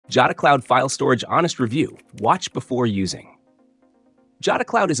Jottacloud File Storage Honest Review. Watch before using.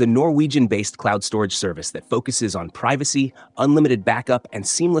 Jottacloud is a Norwegian-based cloud storage service that focuses on privacy, unlimited backup, and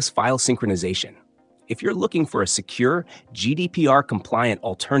seamless file synchronization. If you're looking for a secure, GDPR-compliant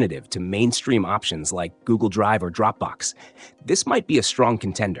alternative to mainstream options like Google Drive or Dropbox, this might be a strong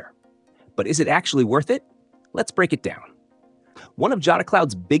contender. But is it actually worth it? Let's break it down. One of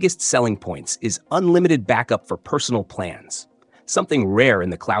Jottacloud's biggest selling points is unlimited backup for personal plans, something rare in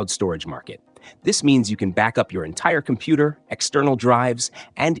the cloud storage market. This means you can back up your entire computer, external drives,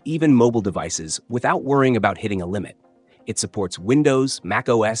 and even mobile devices without worrying about hitting a limit. It supports Windows,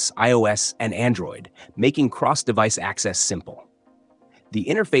 macOS, iOS, and Android, making cross-device access simple. The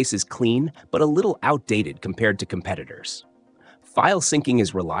interface is clean, but a little outdated compared to competitors. File syncing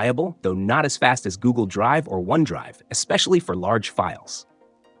is reliable, though not as fast as Google Drive or OneDrive, especially for large files.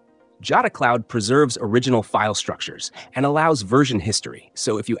 Jottacloud preserves original file structures and allows version history,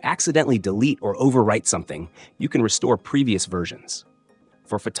 so if you accidentally delete or overwrite something, you can restore previous versions.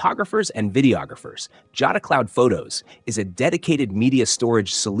 For photographers and videographers, Jottacloud Photos is a dedicated media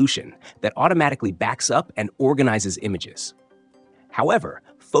storage solution that automatically backs up and organizes images. However,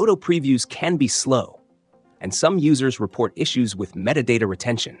 photo previews can be slow, and some users report issues with metadata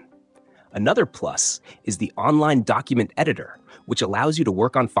retention. Another plus is the online document editor, which allows you to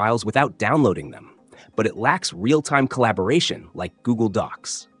work on files without downloading them, but it lacks real-time collaboration like Google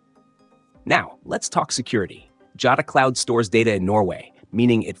Docs. Now, let's talk security. Jottacloud stores data in Norway,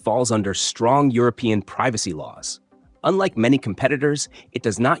 meaning it falls under strong European privacy laws. Unlike many competitors, it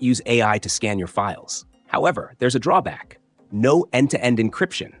does not use AI to scan your files. However, there's a drawback: no end-to-end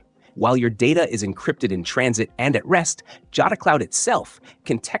encryption. While your data is encrypted in transit and at rest, Jottacloud itself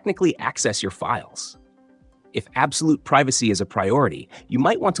can technically access your files. If absolute privacy is a priority, you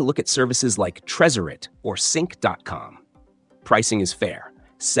might want to look at services like Trezorit or Sync.com. Pricing is fair: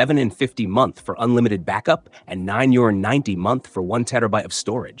 $7.50 a month for unlimited backup and €9.90 a month for 1 terabyte of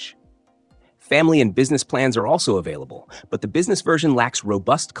storage. Family and business plans are also available, but the business version lacks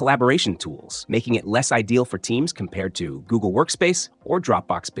robust collaboration tools, making it less ideal for teams compared to Google Workspace or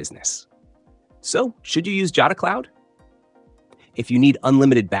Dropbox Business. So, should you use Jottacloud? If you need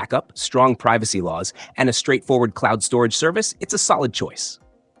unlimited backup, strong privacy laws, and a straightforward cloud storage service, it's a solid choice.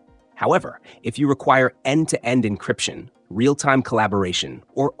 However, if you require end-to-end encryption, real-time collaboration,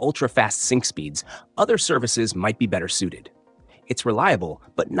 or ultra-fast sync speeds, other services might be better suited. It's reliable,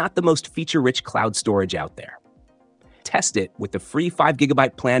 but not the most feature-rich cloud storage out there. Test it with the free 5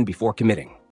 GB plan before committing.